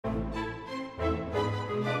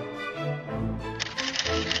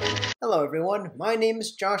Hello everyone, my name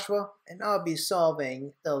is Joshua and I'll be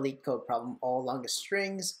solving the elite code problem all longest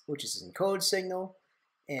strings, which is in Codesignal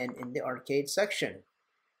and in the arcade section.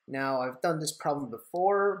 Now I've done this problem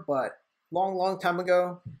before, but long time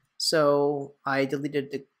ago, so I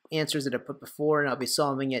deleted the answers that I put before and I'll be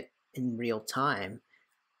solving it in real time.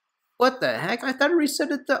 What the heck? I thought I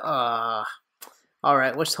reset it to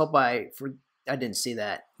Alright, let's hope I didn't see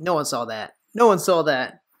that. No one saw that. No one saw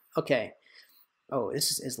that. Okay. Oh,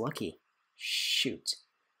 this is lucky. Shoot.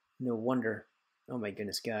 No wonder. Oh my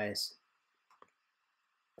goodness, guys.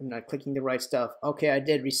 I'm not clicking the right stuff. Okay, I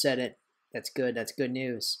did reset it. That's good. That's good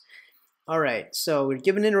news. Alright, so we're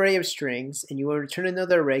given an array of strings, and you will return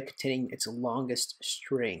another array containing its longest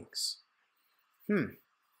strings.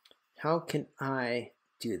 How can I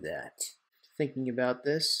do that? Thinking about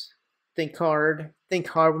this. Think hard. Think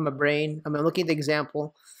hard with my brain. I'm looking at the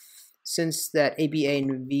example. Since that ABA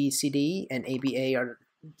and VCD and ABA are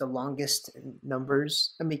the longest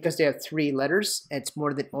numbers, because they have 3 letters, it's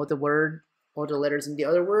more than all the letters in the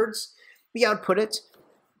other words, we output it.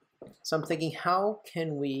 So I'm thinking, how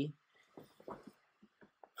can we...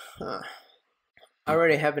 I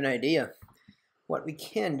already have an idea what we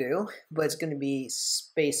can do, but it's going to be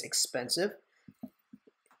space expensive.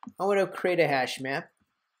 I want to create a hash map.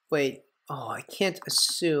 Wait, I can't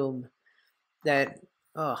assume that...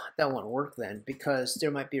 that won't work then, because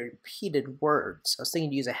there might be repeated words. I was thinking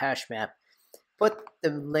to use a hash map. Put the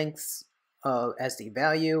length as the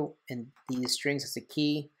value and these strings as the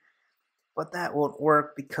key. But that won't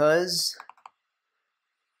work because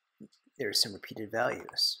there's some repeated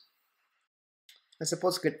values. I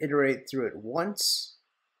suppose I could iterate through it once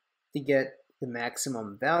to get the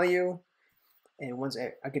maximum value. And once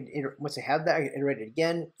I have that, I can iterate it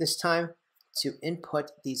again, this time to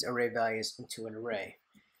input these array values into an array.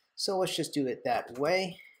 So let's just do it that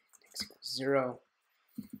way. X equals 0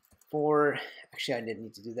 for, actually I didn't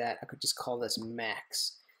need to do that. I could just call this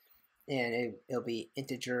max, and it'll be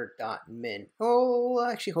integer.min. Oh,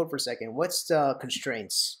 actually hold for a second. What's the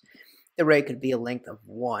constraints? The array could be a length of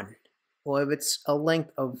 1. Well, if it's a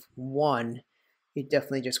length of 1, you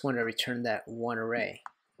definitely just want to return that one array.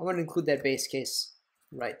 I'm going to include that base case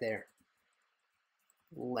right there.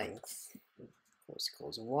 Length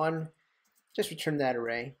equals 1. Just return that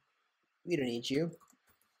array. We don't need you.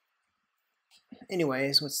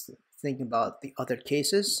 Anyways, let's think about the other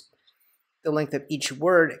cases. The length of each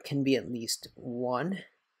word can be at least 1.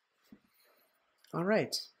 All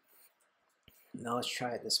right. Now let's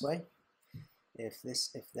try it this way. If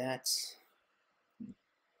that,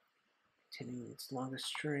 containing its longest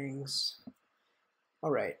strings.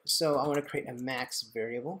 All right. So I want to create a max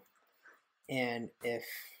variable, and if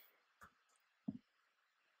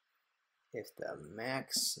the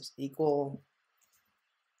max is equal,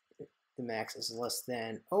 if the max is less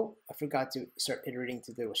than, I forgot to start iterating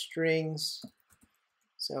through those strings.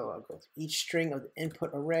 So I'll go through each string of the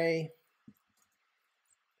input array.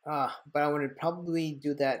 But I want to probably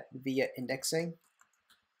do that via indexing.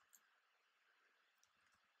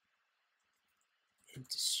 Into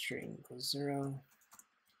string equals 0.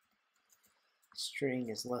 String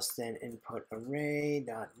is less than input array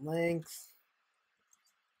dot length.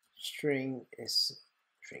 String is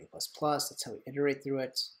string plus plus. That's how we iterate through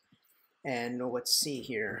it. And let's see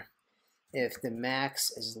here. If the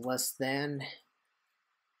max is less than,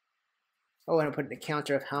 and I put in a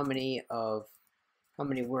counter of how many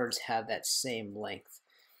words have that same length.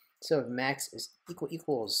 So if max is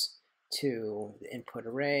equals to the input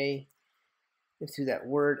array, if to that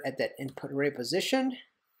word at that input array position,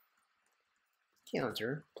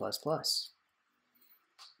 counter plus plus.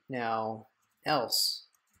 Now else,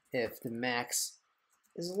 if the max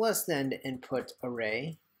is less than the input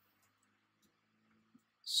array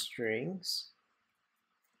strings,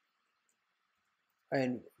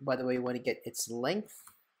 and by the way, you want to get its length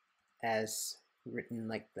as written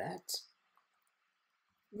like that.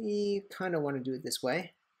 We kind of want to do it this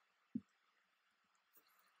way.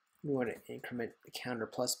 We want to increment the counter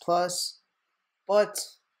plus plus,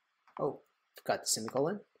 but forgot the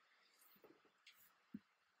semicolon.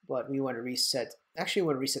 But we want to reset, actually we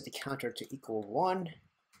want to reset the counter to equal 1.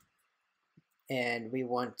 And we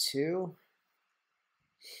want to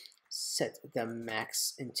set the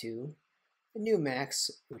max into a new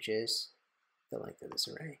max, which is the length of this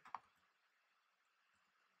array.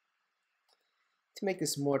 To make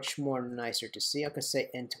this much more nicer to see, I could say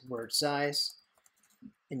int word size.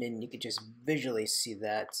 And then you could just visually see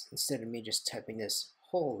that instead of me just typing this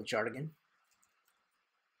whole jargon.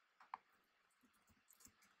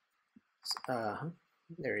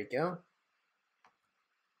 There you go.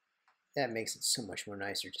 That makes it so much more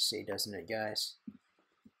nicer to see, doesn't it, guys?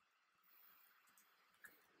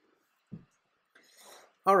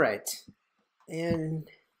 All right, and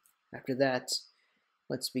after that,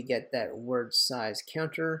 once we get that word size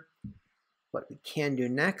counter, what we can do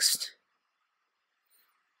next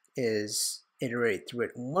is iterate through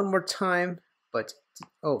it one more time. But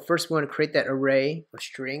first we want to create that array of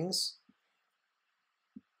strings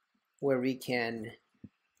where we can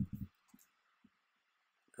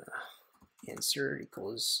answer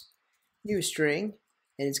equals new string,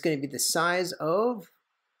 and it's going to be the size of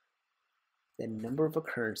the number of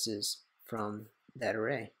occurrences from that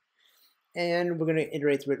array. And we're going to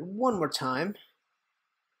iterate through it one more time.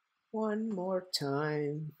 One more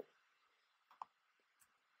time.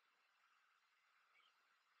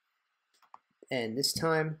 And this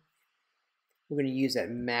time, we're going to use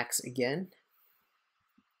that max again.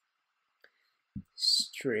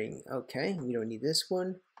 String, okay, we don't need this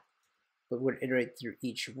one, but we're going to iterate through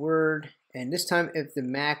each word. And this time, if the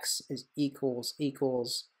max is equals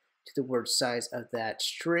to the word size of that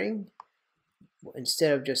string, well,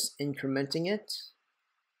 instead of just incrementing it,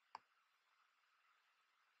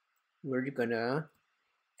 we're going to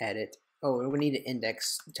add it. Oh, we need an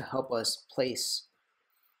index to help us place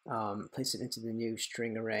it into the new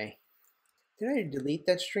string array. Did I delete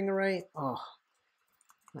that string array? Oh,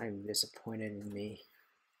 I'm disappointed in me.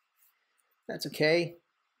 That's okay.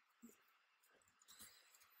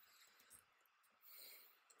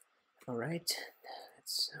 All right,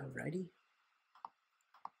 that's alrighty.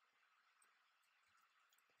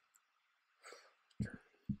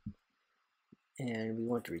 And we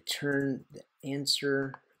want to return the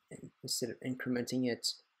answer, and instead of incrementing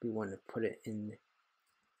it, we want to put it in.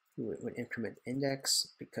 We would increment index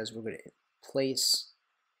because we're going to place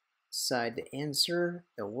inside the answer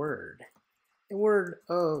the word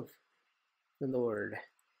of the Lord.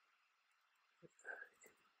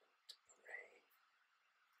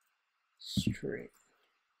 String.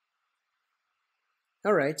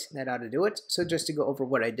 All right, that ought to do it. So just to go over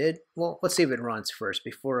what I did, well, let's see if it runs first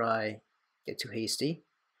before I get too hasty.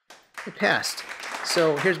 It passed.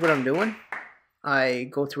 So here's what I'm doing. I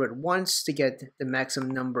go through it once to get the maximum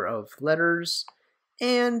number of letters,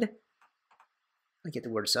 and I get the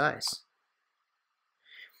word size.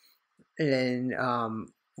 And then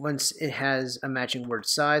once it has a matching word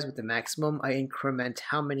size with the maximum, I increment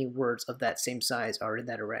how many words of that same size are in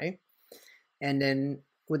that array. And then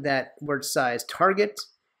with that word size target,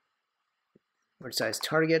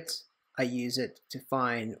 I use it to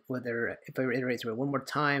find whether, if I iterate through it one more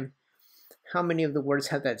time, how many of the words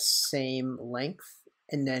have that same length.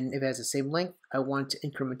 And then if it has the same length, I want to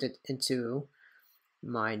increment it into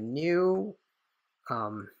my new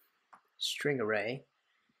string array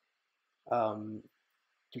to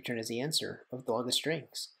return as the answer of all the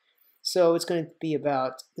strings. So it's going to be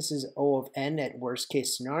about, this is O of n at worst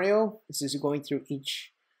case scenario. This is going through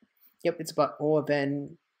each, it's about O of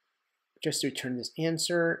n just to return this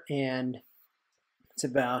answer, and it's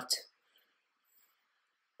about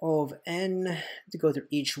O of n to go through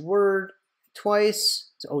each word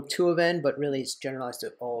twice. It's O2 of n, but really it's generalized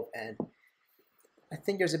to O of n. I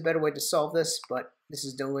think there's a better way to solve this, but this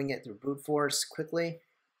is doing it through brute force quickly,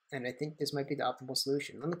 and I think this might be the optimal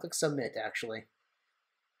solution. Let me click submit, actually.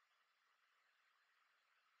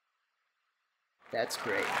 That's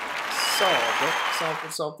great.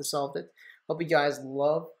 Solved it. Hope you guys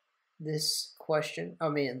love this question.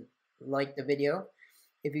 Like the video.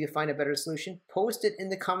 If you can find a better solution, post it in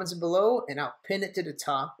the comments below, and I'll pin it to the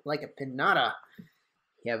top like a pinata.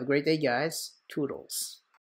 You have a great day, guys. Toodles.